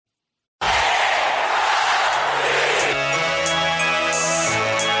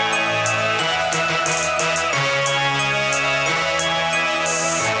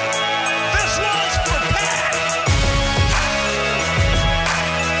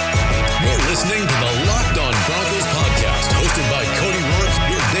listening to the Locked On Broncos podcast, hosted by Cody Roark,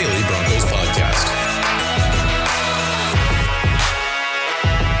 your daily Broncos podcast.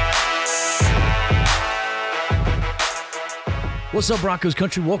 What's up, Broncos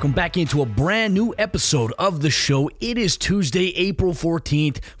country? Welcome back into a brand new episode of the show. It is Tuesday, April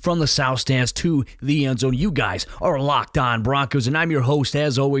 14th, from the South Stands to the End Zone. You guys are Locked On Broncos, and I'm your host,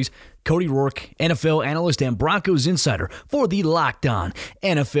 as always, Cody Roark, NFL analyst and Broncos insider for the Locked On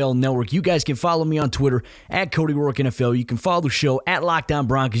NFL Network. You guys can follow me on Twitter at Cody Roark NFL. You can follow the show at Locked On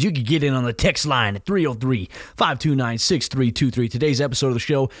Broncos. You can get in on the text line at 303-529-6323. Today's episode of the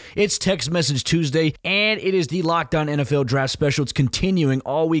show, it's Text Message Tuesday, and it is the Locked On NFL Draft Special. It's continuing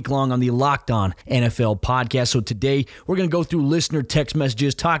all week long on the Locked On NFL podcast. So today, we're going to go through listener text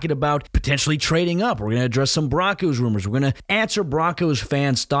messages talking about potentially trading up. We're going to address some Broncos rumors. We're going to answer Broncos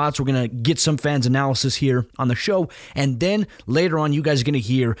fans' thoughts. We're going to get some fans' analysis here on the show. And then later on, you guys are going to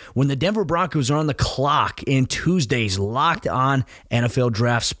hear when the Denver Broncos are on the clock in Tuesday's Locked On NFL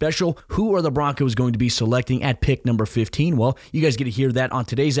Draft Special. Who are the Broncos going to be selecting at pick number 15? Well, you guys get to hear that on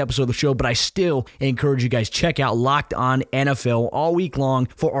today's episode of the show, but I still encourage you guys check out Locked On NFL all week long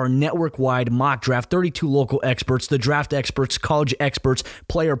for our network-wide mock draft. 32 local experts, the draft experts, college experts,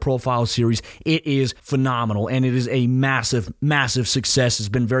 player profile series. It is phenomenal, and it is a massive, massive success. It's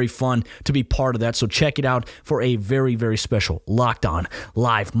been very fun to be part of that, so check it out for a very, very special Locked On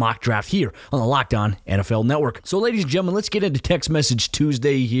live mock draft here on the Locked On NFL Network. So, ladies and gentlemen, let's get into Text Message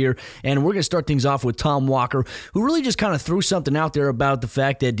Tuesday here, and we're going to start things off with Tom Walker, who really just kind of threw something out there about the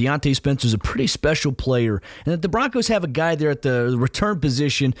fact that Diontae Spencer is a pretty special player, and that the Broncos have a guy there at the return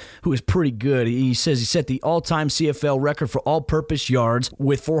position who is pretty good. He says he set the all-time CFL record for all-purpose yards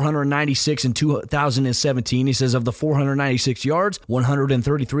with 496 in 2017. He says of the 496 yards,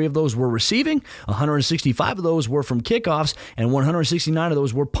 133 of those were receiving, 165 of those were from kickoffs, and 169 of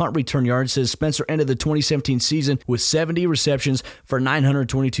those were punt return yards. It says Spencer ended the 2017 season with 70 receptions for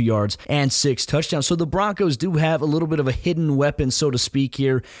 922 yards and 6 touchdowns. So the Broncos do have a little bit of a hidden weapon, so to speak,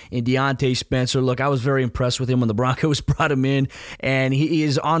 here in Diontae Spencer. Look, I was very impressed with him when the Broncos brought him in, and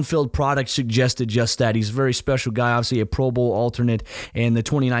his on-field product suggested just that. He's a very special guy, obviously a Pro Bowl alternate in the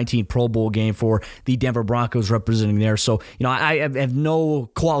 2019 Pro Bowl game for the Denver Broncos representing there. So, I have no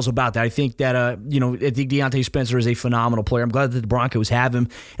qualms about that. I think that, I think Diontae Spencer is a phenomenal player. I'm glad that the Broncos have him,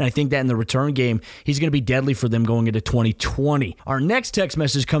 and I think that in the return game, he's going to be deadly for them going into 2020. Our next text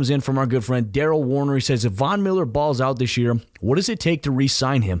message comes in from our good friend Daryl Warner. He says, if Von Miller balls out this year, what does it take to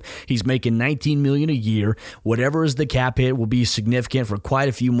re-sign him? He's making $19 million a year. Whatever is the cap hit will be significant for quite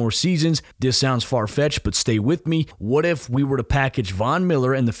a few more seasons. This sounds far-fetched, but stay with me. What if we were to package Von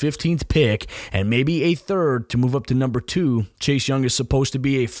Miller in the 15th pick and maybe a third to move up to number 2? Chase Young is supposed to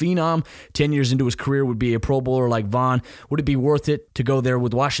be a phenom. 10 years into his career would be a Pro Bowler like Von. Would it be worth it to go there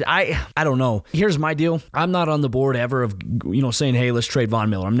with Washington? I don't know. Here's my deal. I'm not on the board ever of saying, hey, let's trade Von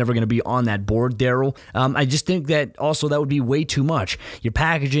Miller. I'm never going to be on that board, Daryl. I just think that also that would be way too much. You're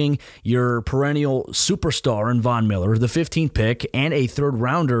packaging your perennial superstar in Von Miller, the 15th pick, and a third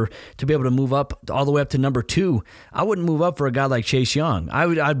rounder to be able to move up all the way up to number 2. I wouldn't move up for a guy like Chase Young.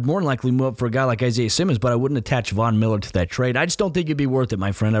 I'd more than likely move up for a guy like Isaiah Simmons, but I wouldn't attach Von Miller to that trade. I just don't think it'd be worth it,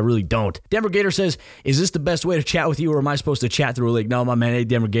 my friend. I really don't. Denver Gator says, is this the best way to chat with you, or am I supposed to chat through a link? No, my man. Hey,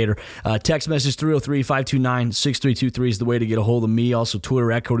 Denver Gator. Text message 303-529-6323 is the way to get a hold of me. Also,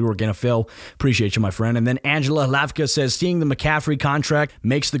 Twitter at Cody Roark NFL. Appreciate you, my friend. And then Angela Lavka says, seeing the McCaffrey contract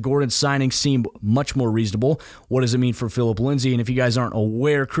makes the Gordon signing seem much more reasonable. What does it mean for Philip Lindsay? And if you guys aren't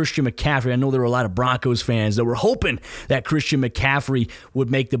aware, Christian McCaffrey, I know there were a lot of Broncos fans that were hoping that Christian McCaffrey would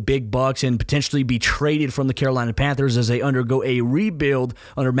make the big bucks and potentially be traded from the Carolina Panthers as they undergo a rebuild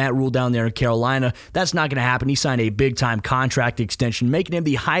under Matt Rule down there in Carolina. That's not going to happen. He signed a big-time contract extension, making him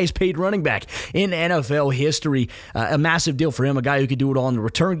the highest-paid running back in NFL history. A massive deal for him, a guy who could do it all in the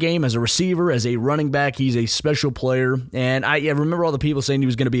return game, as a receiver, as a running back. He's a special player, and I remember all the people saying he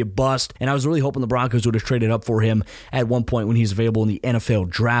was going to be a bust, and I was really hoping the Broncos would have traded up for him at one point when he's available in the NFL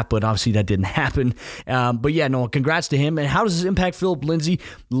draft, but obviously that didn't happen. But yeah, no, congrats to him. And how does this impact Philip Lindsay?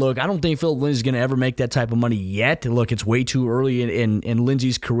 Look, I don't think Philip Lindsay's going to ever make that type of money yet. Look, it's way too early in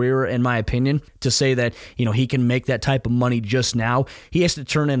Lindsay's career, in my opinion, to say that he can make that type of money just now. He has to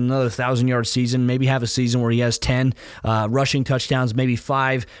turn in another 1,000-yard season, maybe have a season where he has 10 rushing touchdowns, maybe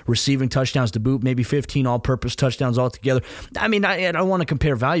 5 receiving touchdowns to boot, maybe 15 all-purpose touchdowns altogether. I mean, I don't want to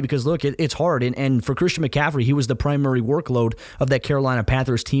compare value because, look, it's hard. And for Christian McCaffrey, he was the primary workload of that Carolina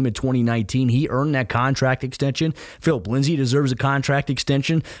Panthers team in 2019. He earned that contract extension. Philip Lindsay deserves a contract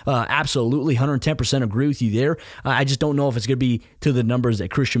extension. Absolutely, 110% agree with you there. I just don't know if it's going to be to the numbers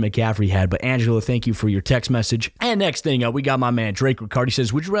that Christian McCaffrey had. But Angela, thank you for your text message. And next thing up, we got my man Drake Riccardi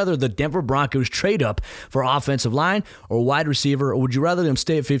says, would you rather the Denver Broncos trade up for offensive line or wide receiver, or would you rather them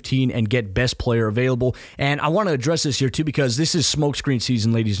stay at 15 and get best player available? And I want to address this here too, because this is smokescreen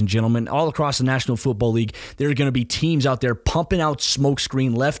season, ladies and gentlemen. All across the National Football League, there are going to be teams out there pumping out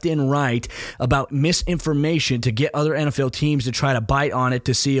smokescreen left and right about misinformation to get other NFL teams to try to bite on it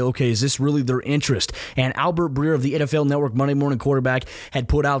to see, okay, is this really their interest? And Albert Breer of the NFL Network Monday Morning Quarterback had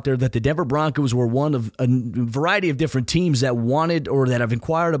put out there that the Denver Broncos were one of a variety of different teams that wanted or that have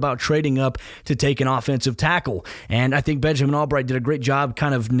inquired about trading up to take an offensive tackle. And I think Benjamin Albright did a great job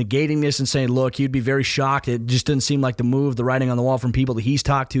kind of negating this and saying, look, he'd be very shocked. It just didn't seem like the move, the writing on the wall from people that he's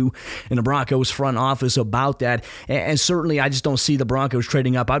talked to in the Broncos front office about that. And certainly I just don't see the Broncos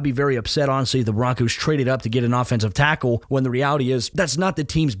trading up. I'd be very upset, honestly, if the Broncos traded up to get an offensive tackle when the reality is that's not the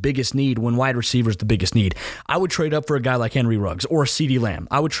team's biggest need when wide receiver is the biggest need. I would trade up for a guy like Henry Ruggs or CeeDee Lamb.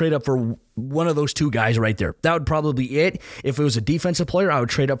 I would trade up for one of those two guys right there. That would probably be it. If it was a defensive player, I would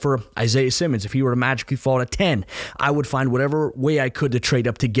trade up for Isaiah Simmons. If he were to magically fall to 10, I would find whatever way I could to trade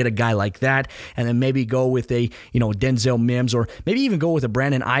up to get a guy like that, and then maybe go with a Denzel Mims, or maybe even go with a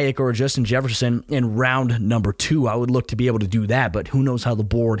Brandon Ayuk or a Justin Jefferson in round number 2. I would look to be able to do that, but who knows how the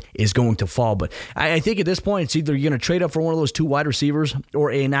board is going to fall. But I think at this point, it's either you're going to trade up for one of those two wide receivers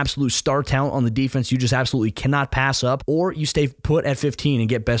or an absolute star talent on the defense you just absolutely cannot pass up, or you stay put at 15 and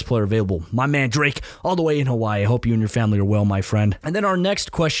get best player available. My man Drake, all the way in Hawaii. I hope you and your family are well, my friend. And then our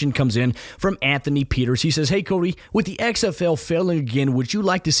next question comes in from Anthony Peters. He says, hey, Cody, with the XFL failing again, would you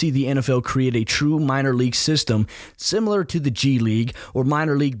like to see the NFL create a true minor league system similar to the G League or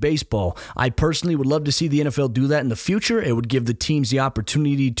minor league baseball? I personally would love to see the NFL do that in the future. It would give the teams the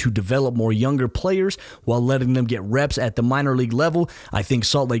opportunity to develop more younger players while letting them get reps at the minor league level. I think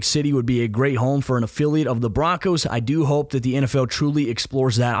Salt Lake City would be a great home for an affiliate of the Broncos. I do hope that the NFL truly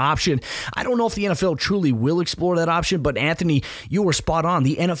explores that option. I don't know if the NFL truly will explore that option, but Anthony, you were spot on.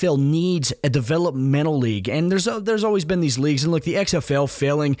 The NFL needs a developmental league, and there's always been these leagues, and look, the XFL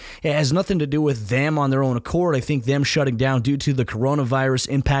failing, it has nothing to do with them on their own accord. I think them shutting down due to the coronavirus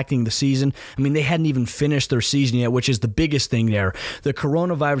impacting the season. I mean, they hadn't even finished their season yet, which is the biggest thing there. The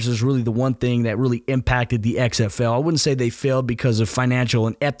coronavirus is really the one thing that really impacted the XFL. I wouldn't say they failed because of financial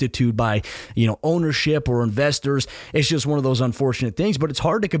ineptitude by ownership or investors. It's just one of those unfortunate things, but it's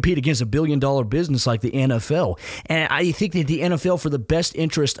hard to compete against a billion-dollar business like the NFL. And I think that the NFL, for the best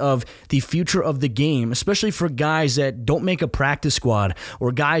interest of the future of the game, especially for guys that don't make a practice squad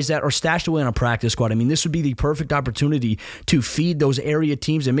or guys that are stashed away on a practice squad, I mean, this would be the perfect opportunity to feed those area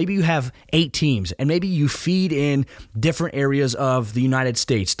teams. And maybe you have 8 teams, and maybe you feed in different areas of the United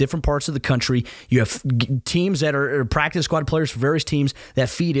States, different parts of the country. You have teams that are practice squad players for various teams that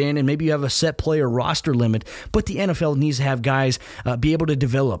feed in, and maybe you have a set player roster limit. But the NFL needs to have guys be able to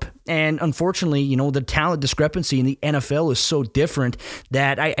develop. And unfortunately, the talent discrepancy in the NFL is so different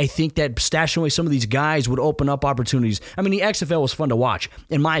that I think that stashing away some of these guys would open up opportunities. I mean, the XFL was fun to watch.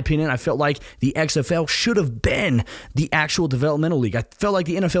 In my opinion, I felt like the XFL should have been the actual developmental league. I felt like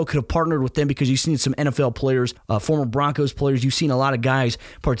the NFL could have partnered with them because you've seen some NFL players, former Broncos players. You've seen a lot of guys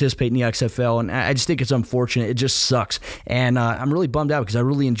participate in the XFL, and I just think it's unfortunate. It just sucks. And I'm really bummed out because I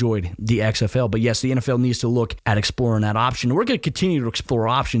really enjoyed the XFL. But yes, the NFL needs to look at exploring that option. We're going to continue to explore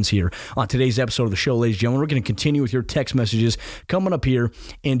options here on today's episode of the show, ladies and gentlemen. We're going to continue with your text messages coming up here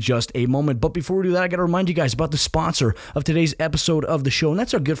in just a moment. But before we do that, I got to remind you guys about the sponsor of today's episode of the show, and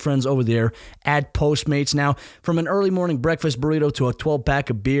that's our good friends over there at Postmates. Now, from an early morning breakfast burrito to a 12-pack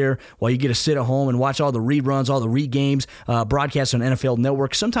of beer while you get to sit at home and watch all the reruns, all the regames, broadcasts on NFL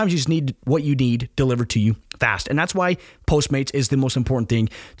Network, sometimes you just need what you need delivered to you fast. And that's why Postmates is the most important thing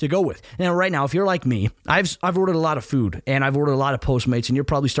to go with. Now, right now, if you're like me, I've ordered a lot of food, and I've ordered a lot of Postmates, and you're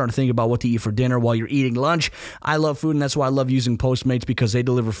probably starting to think about what to eat for dinner while you're eating lunch. I love food, and that's why I love using Postmates, because they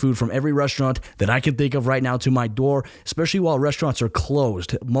deliver food from every restaurant that I can think of right now to my door, especially while restaurants are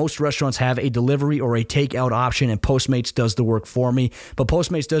closed. Most restaurants have a delivery or a takeout option, and Postmates does the work for me. But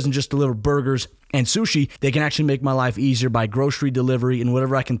Postmates doesn't just deliver burgers and sushi. They can actually make my life easier by grocery delivery and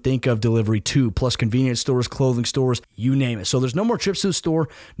whatever I can think of delivery too, plus convenience stores, clothing stores, you name it. So there's no more trips to the store,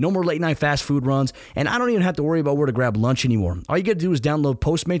 no more late night fast food runs, and I don't even have to worry about where to grab lunch anymore. All you got to do is download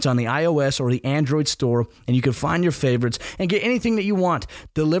Postmates on the iOS or the Android store, and you can find your favorites and get anything that you want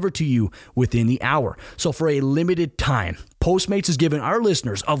delivered to you within the hour. So for a limited time, Postmates is giving our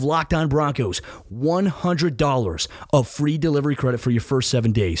listeners of Locked On Broncos $100 of free delivery credit for your first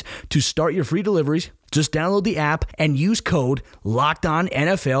 7 days. To start your free deliveries, just download the app and use code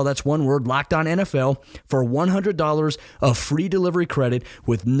LOCKEDONNFL, that's one word, LOCKEDONNFL, for $100 of free delivery credit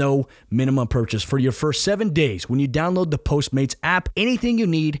with no minimum purchase for your first 7 days. When you download the Postmates app, anything you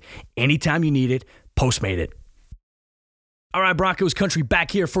need, anytime you need it, Postmate it. All right, Broncos country,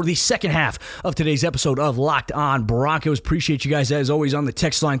 back here for the second half of today's episode of Locked On Broncos. Appreciate you guys, as always, on the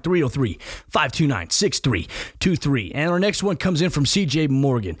text line 303-529-6323. And our next one comes in from CJ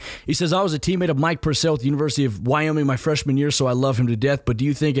Morgan. He says, I was a teammate of Mike Purcell at the University of Wyoming my freshman year, so I love him to death. But do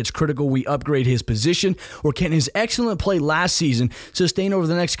you think it's critical we upgrade his position, or can his excellent play last season sustain over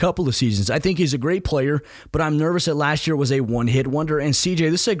the next couple of seasons? I think he's a great player, but I'm nervous that last year was a one-hit wonder. And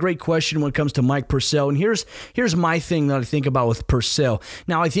CJ, this is a great question when it comes to Mike Purcell. And here's my thing that I think about with Purcell.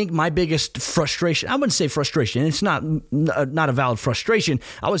 Now, I think my biggest frustration, I wouldn't say frustration, it's not a valid frustration.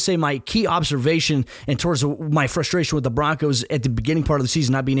 I would say my key observation and towards my frustration with the Broncos at the beginning part of the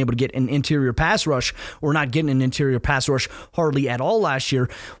season, not being able to get an interior pass rush or not getting an interior pass rush hardly at all last year,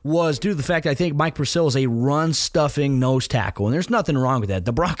 was due to the fact that I think Mike Purcell is a run-stuffing nose tackle, and there's nothing wrong with that.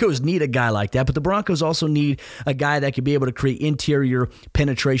 The Broncos need a guy like that, but the Broncos also need a guy that could be able to create interior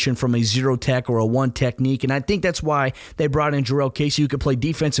penetration from a zero tech or a one technique, and I think that's why they brought in Jarrell Casey, who could play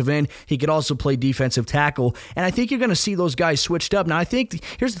defensive end. He could also play defensive tackle. And I think you're going to see those guys switched up. Now, I think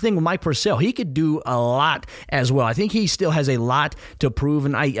here's the thing with Mike Purcell. He could do a lot as well. I think he still has a lot to prove.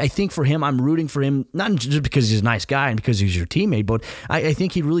 And I think for him, I'm rooting for him, not just because he's a nice guy and because he's your teammate, but I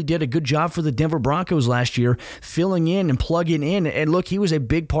think he really did a good job for the Denver Broncos last year, filling in and plugging in. And look, he was a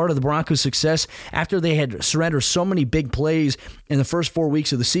big part of the Broncos' success after they had surrendered so many big plays in the first 4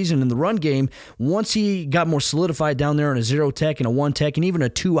 weeks of the season in the run game. Once he got more solidified down there in a zero tech and a one tech and even a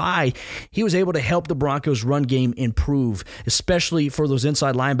 2-eye, he was able to help the Broncos run game improve, especially for those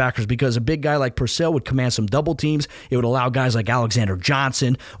inside linebackers, because a big guy like Purcell would command some double teams. It would allow guys like Alexander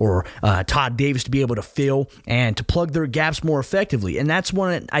Johnson or Todd Davis to be able to fill and to plug their gaps more effectively. And that's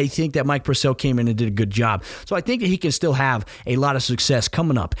one I think that Mike Purcell came in and did a good job. So I think that he can still have a lot of success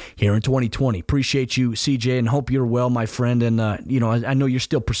coming up here in 2020. Appreciate you, CJ, and hope you're well, my friend. And I know you're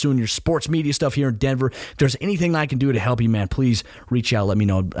still pursuing your sports media stuff here in Denver. If there's anything I can do to help you, man, please reach out. Let me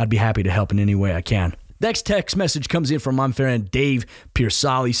know. I'd be happy to help in any way I can. Next text message comes in from my friend Dave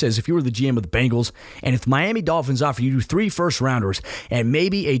Pearsall. He says, if you were the GM of the Bengals and if the Miami Dolphins offer you 3 first-rounders and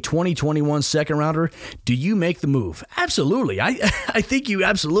maybe a 2021 second-rounder, do you make the move? Absolutely. I think you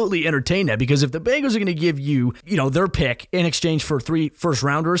absolutely entertain that, because if the Bengals are going to give you, their pick in exchange for 3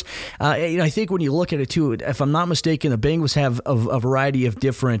 first-rounders, I think when you look at it too, if I'm not mistaken, the Bengals have a variety of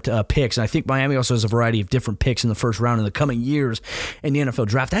different picks, and I think Miami also has a variety of different picks in the first round in the coming years in the NFL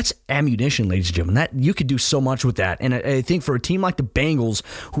draft. That's ammunition, ladies and gentlemen. You could do so much with that. And I think for a team like the Bengals,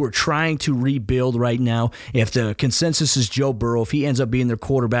 who are trying to rebuild right now, if the consensus is Joe Burrow, if he ends up being their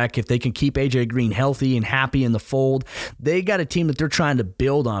quarterback, if they can keep A.J. Green healthy and happy in the fold, they got a team that they're trying to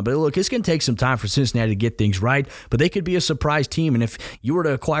build on. But look, it's going to take some time for Cincinnati to get things right, but they could be a surprise team. And if you were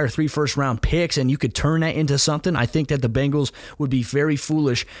to acquire 3 first-round picks and you could turn that into something, I think that the Bengals would be very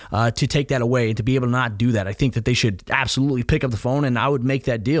foolish to take that away and to be able to not do that. I think that they should absolutely pick up the phone, and I would make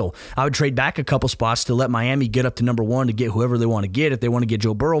that deal. I would trade back a couple spots to let Miami get up to number 1 to get whoever they want to get. If they want to get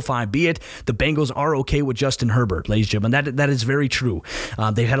Joe Burrow, fine, be it. The Bengals are okay with Justin Herbert, ladies and gentlemen. That is very true.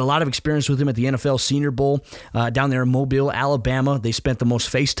 They've had a lot of experience with him at the NFL Senior Bowl down there in Mobile, Alabama. They spent the most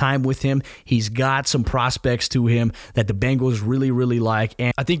face time with him. He's got some prospects to him that the Bengals really, really like.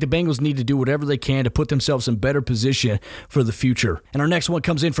 And I think the Bengals need to do whatever they can to put themselves in better position for the future. And our next one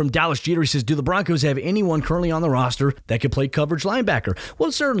comes in from Dallas Jeter. He says, do the Broncos have anyone currently on the roster that could play coverage linebacker?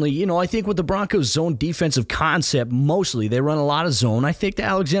 Well, certainly. I think with the Broncos' zone defensive concept, mostly they run a lot of zone. I think that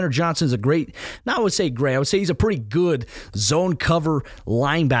Alexander Johnson's a great, I would say he's a pretty good zone cover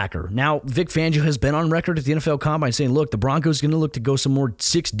linebacker. Now, Vic Fangio has been on record at the NFL Combine saying, look, the Broncos are going to look to go some more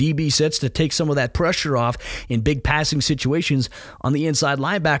 6 DB sets to take some of that pressure off in big passing situations on the inside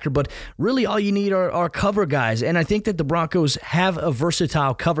linebacker, but really all you need are cover guys. And I think that the Broncos have a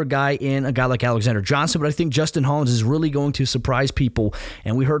versatile cover guy in a guy like Alexander Johnson, but I think Justin Hollins is really going to surprise people.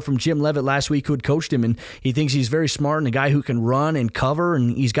 And we heard from Jim Leavitt last week, who had coached him, and he thinks he's very smart and a guy who can run and cover,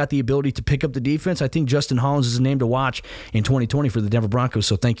 and he's got the ability to pick up the defense. I think Justin Hollins is a name to watch in 2020 for the Denver Broncos,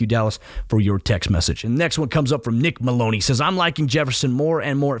 so thank you, Dallas, for your text message. And the next one comes up from Nick Maloney. He says, I'm liking Jefferson more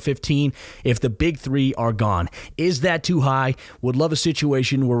and more at 15 if the big 3 are gone. Is that too high? Would love a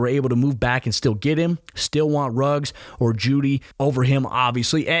situation where we're able to move back and still get him, still want Ruggs or Judy over him,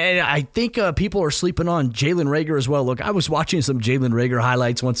 obviously. And I think people are sleeping on Jalen Reagor as well. Look, I was watching some Jalen Reagor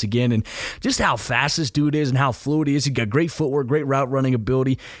highlights once again, and just how fast this dude is and how fluid he is. He's got great footwork, great route running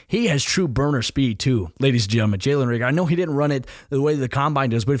ability. He has true burner speed too, ladies and gentlemen. Jalen Reagor, I know he didn't run it the way the combine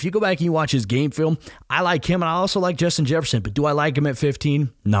does, but if you go back and you watch his game film, I like him, and I also like Justin Jefferson, but do I like him at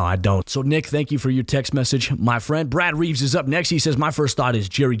 15? No, I don't. So, Nick, thank you for your text message, my friend. Brad Reeves is up next. He says, my first thought is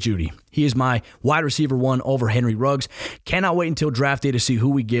Jerry Jeudy. He is my wide receiver 1 over Henry Ruggs. Cannot wait until draft day to see who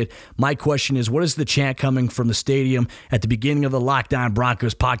we get. My question is, what is the chant coming from the stadium at the beginning of the Locked On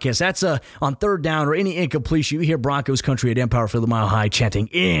Broncos podcast? That's on third down or any incompletion. You hear Broncos country at Empire Field Mile High chanting,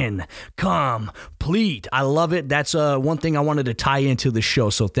 incomplete. I love it. That's one thing I wanted to tie into the show,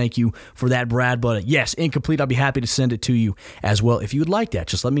 so thank you for that, Brad. But yes, incomplete. I'll be happy to send it to you as well. If you would like that,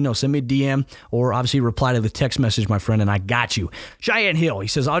 just let me know. Send me a DM or obviously reply to the text message, my friend, and I got you. Cheyenne Hill, he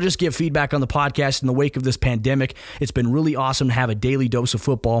says, I'll just give feedback on the podcast in the wake of this pandemic. It's been really awesome to have a daily dose of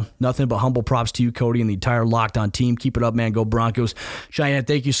football. Nothing but humble props to you, Cody, and the entire Locked On team. Keep it up, man. Go Broncos. Cheyenne,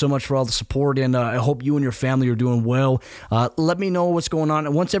 thank you so much for all the support, and I hope you and your family are doing well. Let me know what's going on.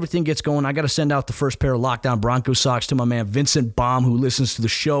 And once everything gets going, I got to send out the first pair of Locked On Broncos socks to my man Vincent Baum, who listens to the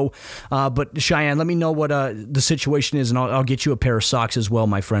show. But Cheyenne, let me know what the situation is, and I'll get you a pair of socks as well,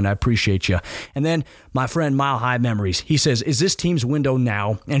 my friend. I appreciate you. And then my friend Mile High Memories, he says, is this team's window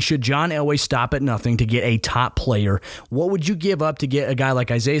now, and should John Elway stop at nothing to get a top player? What would you give up to get a guy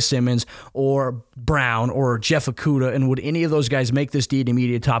like Isaiah Simmons or Brown or Jeff Okudah, and would any of those guys make this D an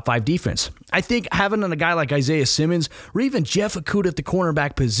immediate top 5 defense? I think having a guy like Isaiah Simmons or even Jeff Okudah at the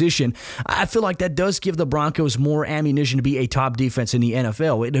cornerback position, I feel like that does give the Broncos more ammunition to be a top defense in the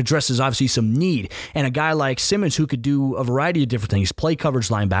NFL. It addresses obviously some need, and a guy like Simmons who could do a variety of different things, play coverage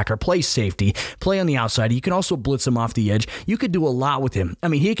linebacker, play safety, play on the outside. You can also blitz him off the edge. You could do a lot with him. I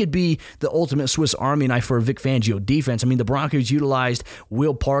mean, he could be the ultimate Swiss Army knife for a Vic Fangio defense. I mean, the Broncos utilized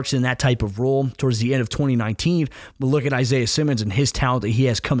Will Parks in that type of role towards the end of 2019, but look at Isaiah Simmons and his talent that he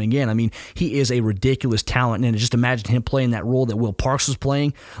has coming in. I mean, he is a ridiculous talent, and just imagine him playing that role that Will Parks was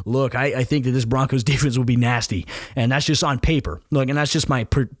playing. Look, I think that this Broncos defense will be nasty, and that's just on paper. Look, and that's just my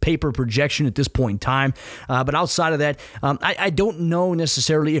paper projection at this point in time. But outside of that, I don't know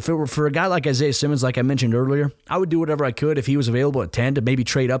necessarily if it were for a guy like Isaiah Simmons, like I mentioned earlier, I would do whatever I could if he was available at 10 to maybe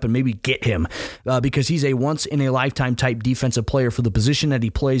trade up and maybe get him because he's a once-in-a-lifetime type defensive player for the position that he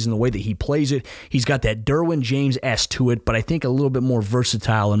plays and the way that he plays it. He's got that Derwin James-esque to it, but I think a little bit more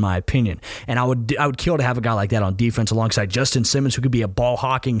versatile in my opinion. And I would kill to have a guy like that on defense alongside Justin Simmons, who could be a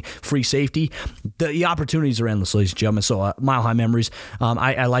ball-hawking free safety. The opportunities are endless, ladies and gentlemen. So Mile High Memories,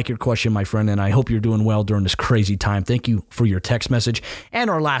 I like your question, my friend, and I hope you're doing well during this crazy time. Thank you for your text message. And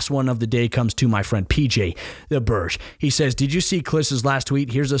our last one of the day comes to my friend PJ the Burge. He says, did you see Kliss's last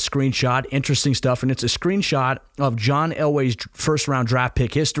tweet? Here's a screenshot. Interesting stuff, and it's a screenshot of John Elway's first-round draft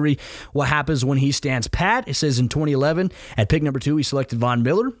pick history. What happens when he stands pat? It says in 2011, at pick number 2, he selected Von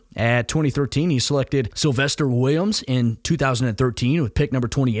Miller. At 2013, he selected Sylvester Williams. In 2013, with pick number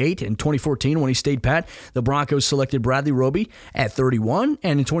 28. In 2014, when he stayed pat, the Broncos selected Bradley Roby at 31.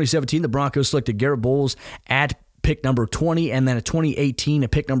 And in 2017, the Broncos selected Garrett Bowles at pick number 20, and then at 2018, at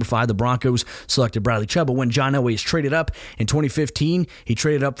pick number 5, the Broncos selected Bradley Chubb. But when John Elway is traded up in 2015, he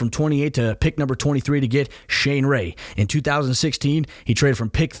traded up from 28 to pick number 23 to get Shane Ray. In 2016, he traded from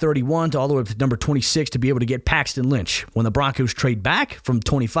pick 31 to all the way up to number 26 to be able to get Paxton Lynch. When the Broncos trade back from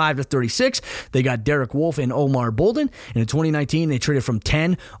 25 to 36, they got Derek Wolfe and Omar Bolden. And in 2019, they traded from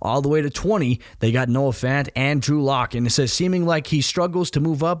 10 all the way to 20. They got Noah Fant and Drew Lock. And it says, seeming like he struggles to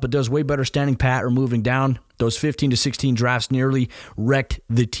move up, but does way better standing pat or moving down. Those 15 to 16 drafts nearly wrecked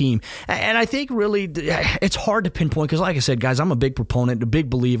the team. And I think really it's hard to pinpoint because, like I said, guys, I'm a big proponent, a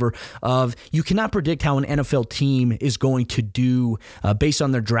big believer of you cannot predict how an NFL team is going to do based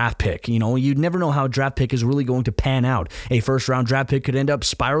on their draft pick. You know, you never know how a draft pick is really going to pan out. A first-round draft pick could end up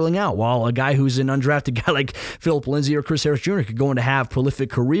spiraling out, while a guy who's an undrafted guy like Philip Lindsay or Chris Harris Jr. could go on to have prolific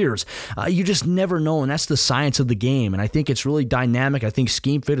careers. You just never know, and that's the science of the game. And I think it's really dynamic. I think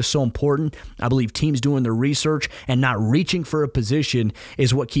scheme fit is so important. I believe teams doing their research and not reaching for a position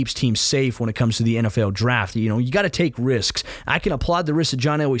is what keeps teams safe when it comes to the NFL draft. You know, you got to take risks. I can applaud the risks that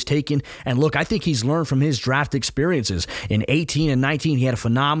John Elway's taken, and look, I think he's learned from his draft experiences. In 18 and 19, he had a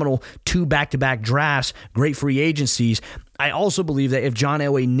phenomenal 2 back-to-back drafts, great free agencies. I also believe that if John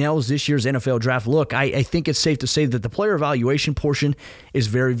Elway nails this year's NFL draft, look, I think it's safe to say that the player evaluation portion is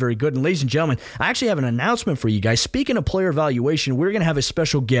very, very good. And ladies and gentlemen, I actually have an announcement for you guys. Speaking of player evaluation, we're going to have a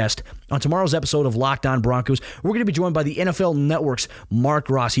special guest on tomorrow's episode of Locked On Broncos. We're going to be joined by the NFL Network's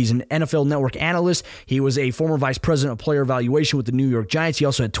Mark Ross. He's an NFL Network analyst. He was a former vice president of player evaluation with the New York Giants. He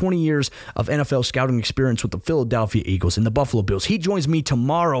also had 20 years of NFL scouting experience with the Philadelphia Eagles and the Buffalo Bills. He joins me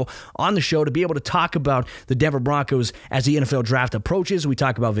tomorrow on the show to be able to talk about the Denver Broncos as the NFL draft approaches. We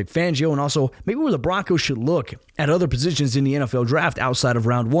talk about Vic Fangio and also maybe where the Broncos should look at other positions in the NFL draft outside of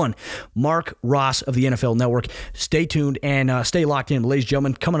round one. Mark Ross of the NFL Network. Stay tuned and stay locked in. Ladies and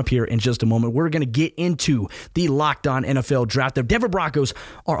gentlemen, coming up here in just a moment, we're going to get into the Locked On NFL Draft. The Denver Broncos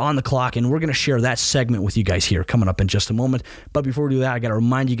are on the clock, and we're going to share that segment with you guys here coming up in just a moment. But before we do that, I got to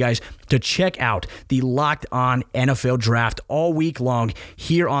remind you guys to check out the Locked On NFL Draft all week long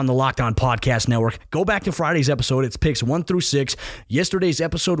here on the Locked On Podcast Network. Go back to Friday's episode. It's picks 1 through 6. Yesterday's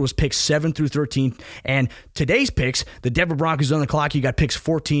episode was picks 7 through 13. And today's picks, the Denver Broncos on the clock. You got picks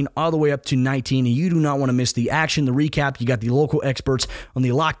 14 all the way up to 19. And you do not want to miss the action, the recap. You got the local experts on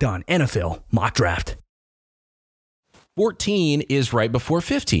the Locked On NFL Mock Draft. 14 is right before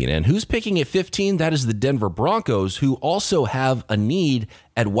 15. And who's picking at 15? That is the Denver Broncos, who also have a need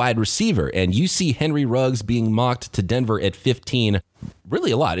at wide receiver. And you see Henry Ruggs being mocked to Denver at 15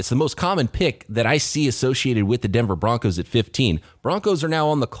 really a lot. It's the most common pick that I see associated with the Denver Broncos at 15. Broncos are now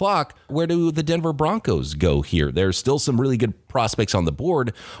on the clock. Where do the Denver Broncos go here? There's still some really good prospects on the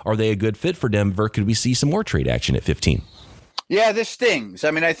board. Are they a good fit for Denver? Could we see some more trade action at 15? Yeah, this stings.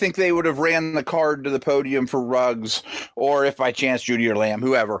 I mean, I think they would have ran the card to the podium for Ruggs, or if by chance Judy or Lamb,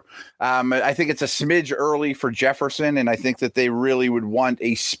 whoever. I think it's a smidge early for Jefferson, and I think that they really would want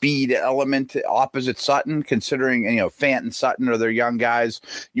a speed element opposite Sutton, considering, Fant and Sutton are their young guys.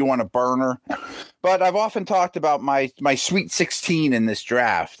 You want a burner. But I've often talked about my Sweet 16 in this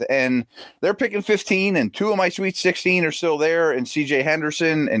draft, and they're picking 15, and two of my Sweet 16 are still there, and C.J.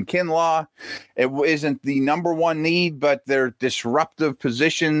 Henderson and Kinlaw. It isn't the number one need, but they're disruptive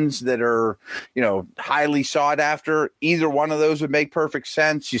positions that are, highly sought after. Either one of those would make perfect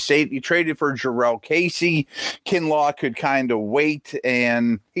sense. You traded for Jarrell Casey. Kinlaw could kind of wait,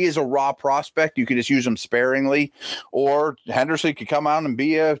 and he is a raw prospect. You could just use him sparingly, or Henderson could come out and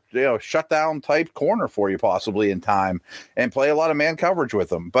be a shutdown type corner for you possibly in time and play a lot of man coverage with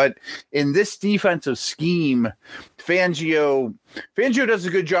them. But in this defensive scheme, Fangio does a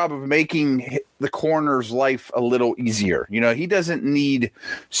good job of making the corner's life a little easier. He doesn't need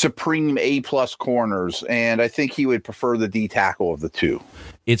supreme A-plus corners, and I think he would prefer the D tackle of the two.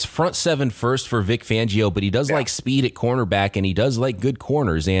 It's front seven first for Vic Fangio, but he does like speed at cornerback, and he does like good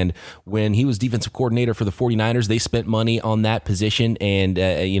corners. And when he was defensive coordinator for the 49ers, they spent money on that position, and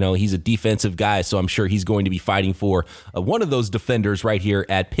he's a defensive guy, so I'm sure he's going to be fighting for one of those defenders right here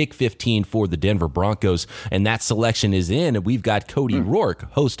at pick 15 for the Denver Broncos, and that selection is in. And we've got Cody Rourke,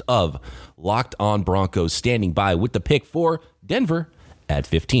 host of Locked On Broncos, standing by with the pick for Denver at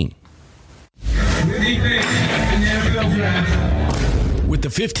 15. With the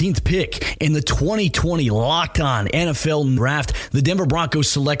 15th pick in the 2020 Locked On NFL Draft, the Denver Broncos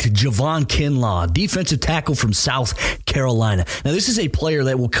select Javon Kinlaw, defensive tackle from South Carolina. Now, this is a player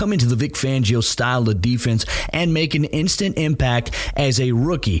that will come into the Vic Fangio style of defense and make an instant impact as a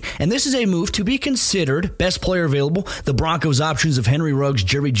rookie. And this is a move to be considered best player available. The Broncos' options of Henry Ruggs,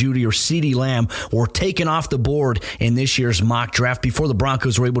 Jerry Jeudy, or CeeDee Lamb were taken off the board in this year's mock draft before the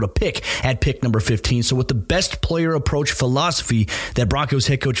Broncos were able to pick at pick number 15. So with the best player approach philosophy that Broncos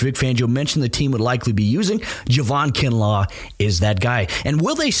head coach Vic Fangio mentioned the team would likely be using, Javon Kinlaw is that guy. And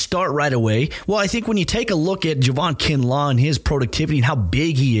will they start right away? Well, I think when you take a look at Javon Kinlaw and his productivity and how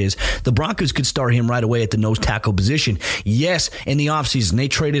big he is, the Broncos could start him right away at the nose tackle position. Yes, in the offseason, they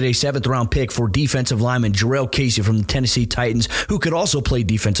traded a 7th-round pick for defensive lineman Jarrell Casey from the Tennessee Titans, who could also play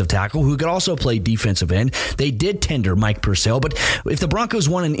defensive tackle, who could also play defensive end. They did tender Mike Purcell, but if the Broncos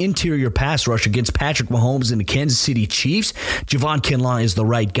want an interior pass rush against Patrick Mahomes and the Kansas City Chiefs, Javon Kinlaw is the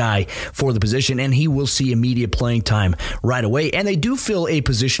right guy for the position, and he will see immediate playing time right away. And they do fill a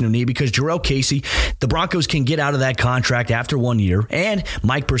position of need because Jarrell Casey, the Broncos can get out of that contract after 1 year, and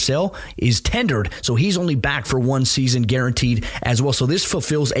Mike Purcell is tendered, so he's only back for 1 season guaranteed as well. So this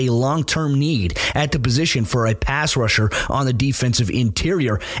fulfills a long-term need at the position for a pass rusher on the defensive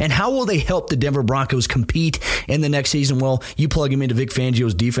interior. And how will they help the Denver Broncos compete in the next season? Well, you plug him into Vic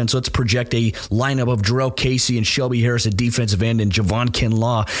Fangio's defense. Let's project a lineup of Jarrell Casey and Shelby Harris at defensive end and Javon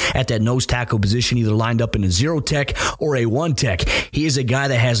Kinlaw at that nose tackle position, either lined up in a 0-tech or a 1-tech. He is a guy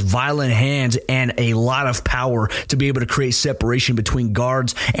that has violent hands and a lot of power to be able to create separation between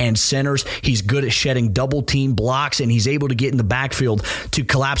guards and centers. He's good at shedding double team blocks, and he's able to get in the backfield to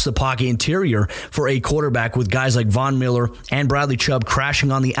collapse the pocket interior for a quarterback with guys like Von Miller and Bradley Chubb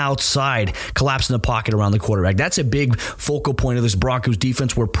crashing on the outside, collapsing the pocket around the quarterback. That's a big focal point of this Broncos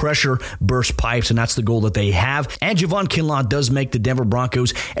defense, where pressure bursts pipes, and that's the goal that they have. And Javon Kinlaw does make the Denver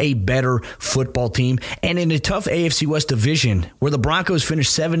Broncos a better football team. And in a tough AFC West division where the Broncos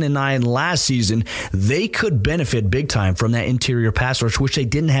finished 7-9 last season, they could benefit big time from that interior pass rush, which they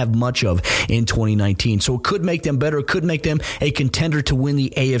didn't have much of in 2019. So it could make them better. It could make them a contender to win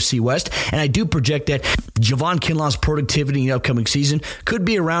the AFC West. And I do project that Javon Kinlaw's productivity in the upcoming season could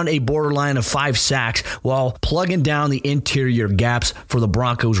be around a borderline of 5 sacks while plugging down the interior gaps for the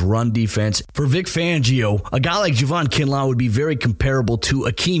Broncos' run defense. For Vic Fangio, a guy like Javon Kinlaw would be very comparable to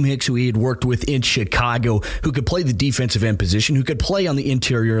Akeem Hicks, who he had worked with in Chicago, who could play the defensive end position, who could play on the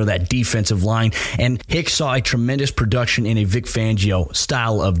interior of that defensive line. And Hicks saw a tremendous production in a Vic Fangio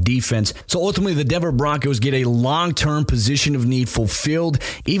style of defense. So ultimately, the Denver Broncos get a long-term position of need fulfilled,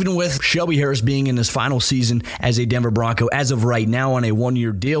 even with Shelby Harris being in his final season as a Denver Bronco as of right now on a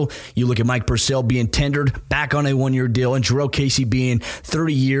 1-year deal. You look at Mike Purcell being tendered back on a 1-year deal, and Jarrell Casey being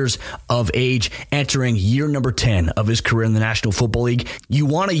 30 years of age, entering year number 10 of his career in the National Football League. You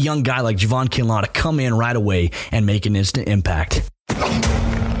want a young guy like Javon Kinlaw to come in right away and make an instant impact.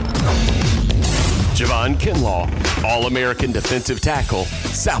 Javon Kinlaw, All-American defensive tackle,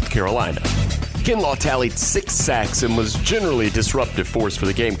 South Carolina. Kinlaw tallied 6 sacks and was generally a disruptive force for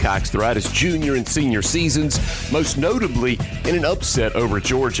the Gamecocks throughout his junior and senior seasons, most notably in an upset over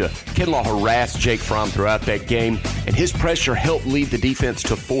Georgia. Kinlaw harassed Jake Fromm throughout that game, and his pressure helped lead the defense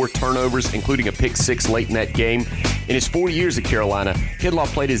to 4 turnovers, including a pick 6 late in that game. In his 4 years at Carolina, Kinlaw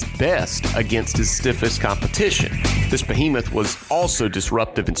played his best against his stiffest competition. This behemoth was also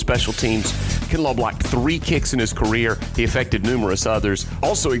disruptive in special teams. Kinlaw blocked 3 kicks in his career. He affected numerous others.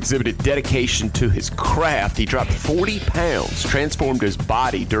 Also exhibited dedication to his craft. He dropped 40 pounds, transformed his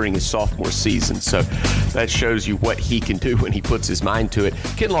body during his sophomore season. So that shows you what he can do when he puts his mind to it.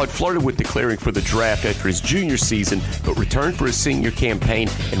 Kinlaw had flirted with declaring for the draft after his junior season, but returned for his senior campaign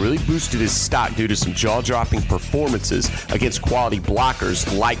and really boosted his stock due to some jaw-dropping performances against quality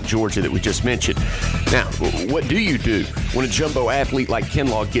blockers like Georgia that we just mentioned. Now, what do you do when a jumbo athlete like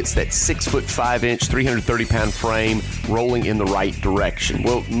Kinlaw gets that 6'5", 330-pound frame rolling in the right direction?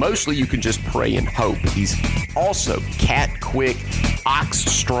 Well, mostly you can just pray and hope. He's also cat quick, ox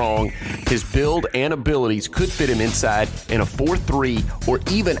strong. His build and abilities could fit him inside in a 4-3 or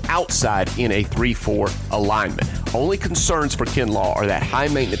even outside in a 3-4 alignment. Only concerns for Kinlaw are that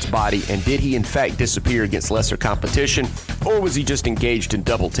high-maintenance body, and did he in fact disappear against lesser competition, or was he just engaged in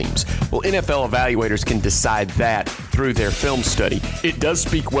double teams? Well, NFL evaluators can decide that through their film study. It does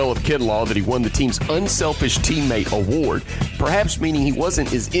speak well of Kinlaw that he won the team's Unselfish Teammate Award, perhaps meaning he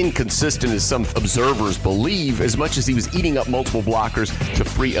wasn't as inconsistent as some observers believe, as much as he was eating up multiple blockers to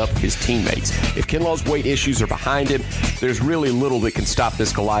free up his teammates. If Kinlaw's weight issues are behind him, there's really little that can stop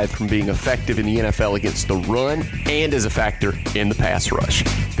this Goliath from being effective in the NFL against the run and as a factor in the pass rush.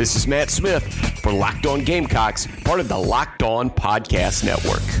 This is Matt Smith for Locked On Gamecocks, part of the Locked On Podcast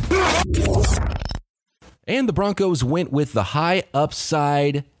Network. And the Broncos went with the high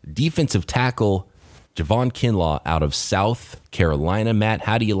upside defensive tackle, Javon Kinlaw out of South Carolina. Matt,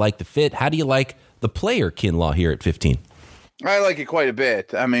 how do you like the fit? How do you like the player Kinlaw here at 15? I like it quite a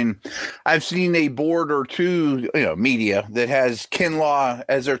bit. I mean, I've seen a board or two, media that has Kinlaw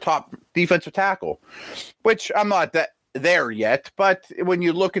as their top defensive tackle, which I'm not that there yet. But when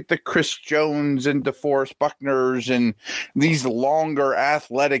you look at the Chris Jones and DeForest Buckners and these longer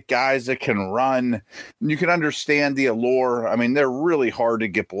athletic guys that can run, you can understand the allure. I mean, they're really hard to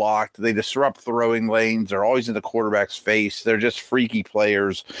get blocked. They disrupt throwing lanes. They're always in the quarterback's face. They're just freaky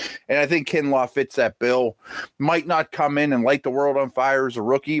players. And I think Kinlaw fits that bill. Might not come in and light the world on fire as a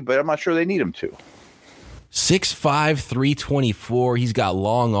rookie, but I'm not sure they need him to. 6'5", 324. He's got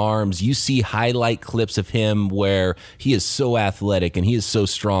long arms. You see highlight clips of him where he is so athletic and he is so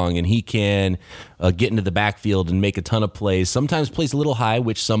strong and he can get into the backfield and make a ton of plays. Sometimes plays a little high,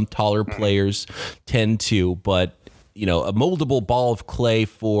 which some taller players tend to, but a moldable ball of clay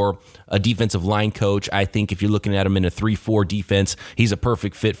for a defensive line coach. I think if you're looking at him in a 3-4 defense, he's a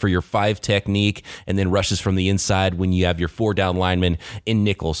perfect fit for your 5 technique and then rushes from the inside when you have your 4 down linemen in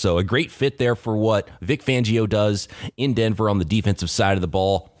nickel. So a great fit there for what Vic Fangio does in Denver on the defensive side of the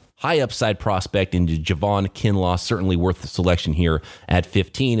ball. High upside prospect into Javon Kinlaw, certainly worth the selection here at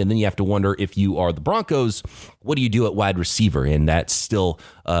 15. And then you have to wonder, if you are the Broncos, what do you do at wide receiver? And that's still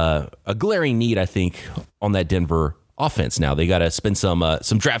a glaring need, I think, on that Denver offense now. They got to spend some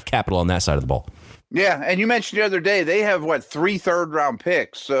draft capital on that side of the ball. Yeah, and you mentioned the other day, they have, 3 third-round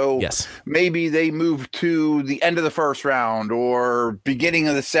picks, so yes, maybe they move to the end of the first round or beginning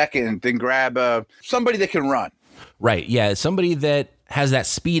of the second and grab somebody that can run. Right, yeah, somebody that has that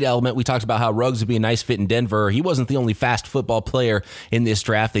speed element. We talked about how Ruggs would be a nice fit in Denver. He wasn't the only fast football player in this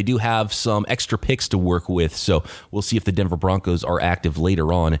draft. They do have some extra picks to work with, so we'll see if the Denver Broncos are active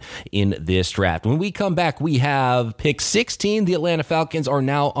later on in this draft. When we come back, we have pick 16. The Atlanta Falcons are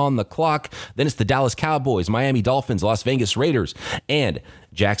now on the clock. Then it's the Dallas Cowboys, Miami Dolphins, Las Vegas Raiders, and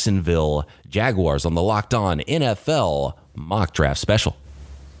Jacksonville Jaguars on the Locked On NFL Mock Draft Special.